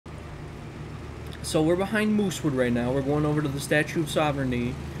So we're behind Moosewood right now. We're going over to the Statue of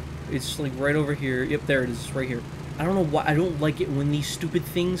Sovereignty. It's like right over here. Yep, there it is, right here. I don't know why. I don't like it when these stupid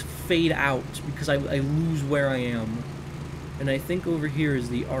things fade out because I lose where I am. And I think over here is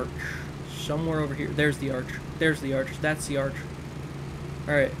the arch. Somewhere over here. There's the arch. There's the arch. That's the arch.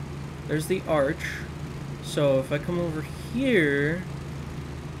 Alright. There's the arch. So if I come over here...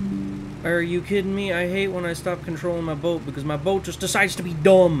 Are you kidding me? I hate when I stop controlling my boat because my boat just decides to be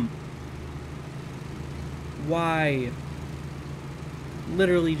dumb. Why?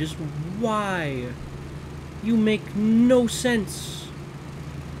 Literally just why? You make no sense.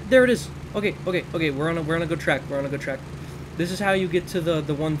 There it is. Okay, okay, okay. We're on a good track. We're on a good track. This is how you get to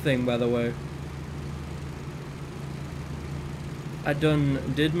the one thing, by the way. I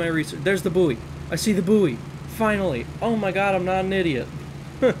did my research. There's the buoy. I see the buoy. Finally. Oh my god, I'm not an idiot.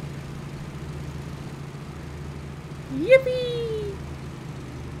 Yippee!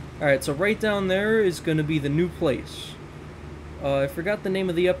 Alright, so right down there is going to be the new place. I forgot the name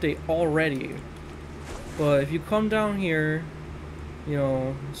of the update already. But if you come down here, you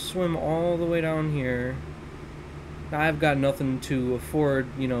know, swim all the way down here. I've got nothing to afford,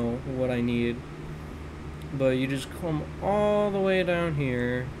 you know, what I need. But you just come all the way down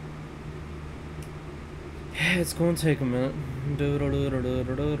here. It's going to take a minute.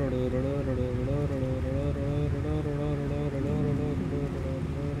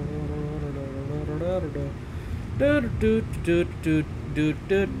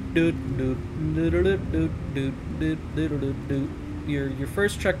 Your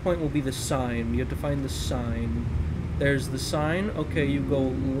first checkpoint will be the sign. You have to find the sign. There's the sign. Okay, you go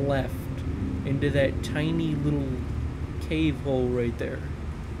left into that tiny little cave hole right there,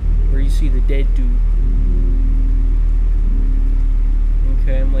 where you see the dead dude.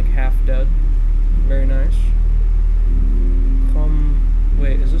 Okay, I'm like half dead. Very nice.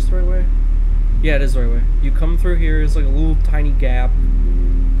 Wait, is this the right way? Yeah, it is the right way. You come through here, it's like a little tiny gap.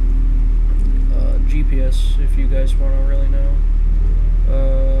 GPS, if you guys want to really know.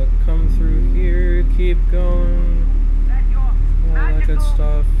 Come through here, keep going. All that good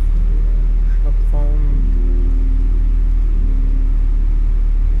stuff. Shut up, phone.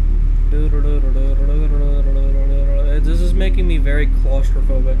 This is making me very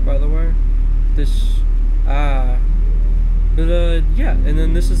claustrophobic, by the way. Yeah, and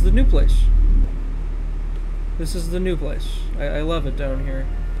then this is the new place. This is the new place. I love it down here.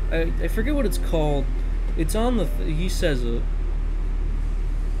 I forget what it's called. It's on the... he says it.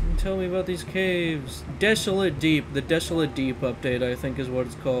 Tell me about these caves. Desolate Deep. The Desolate Deep update, I think, is what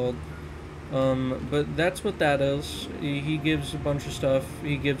it's called. But that's what that is. He gives a bunch of stuff.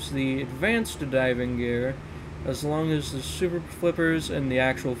 He gives the advanced diving gear, as long as the super flippers and the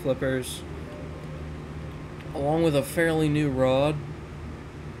actual flippers, along with a fairly new rod,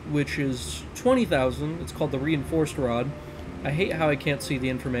 which is 20,000. It's called the reinforced rod. I hate how I can't see the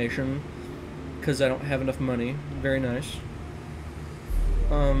information because I don't have enough money. Very nice.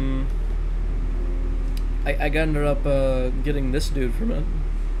 I ended up getting this dude from it,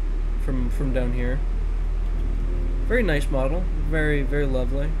 from down here. Very nice model. Very, very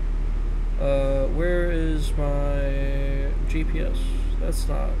lovely. Where is my GPS? That's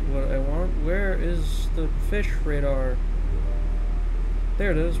not what I want. Where is the fish radar?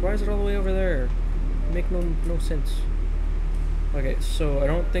 There it is. Why is it all the way over there? Make no sense. Okay, so I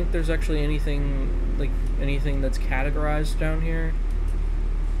don't think there's actually anything that's categorized down here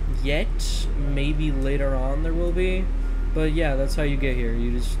yet. Maybe later on there will be. But yeah, that's how you get here.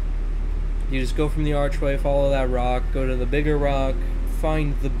 You just go from the archway, follow that rock, go to the bigger rock,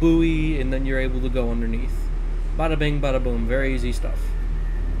 find the buoy, and then you're able to go underneath. Bada bing, bada boom. Very easy stuff.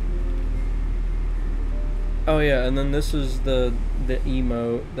 Oh yeah, and then this is the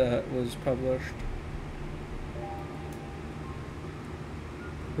emote that was published.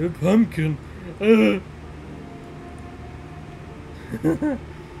 A pumpkin.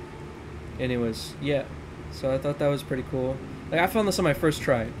 Anyways, yeah. So I thought that was pretty cool. Like, I found this on my first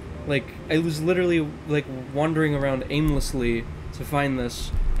try. Like, I was literally like wandering around aimlessly to find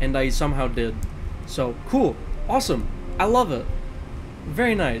this, and I somehow did. So cool, awesome. I love it.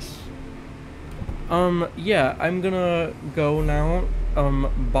 Very nice. Yeah, I'm gonna go now.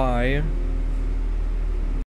 Bye.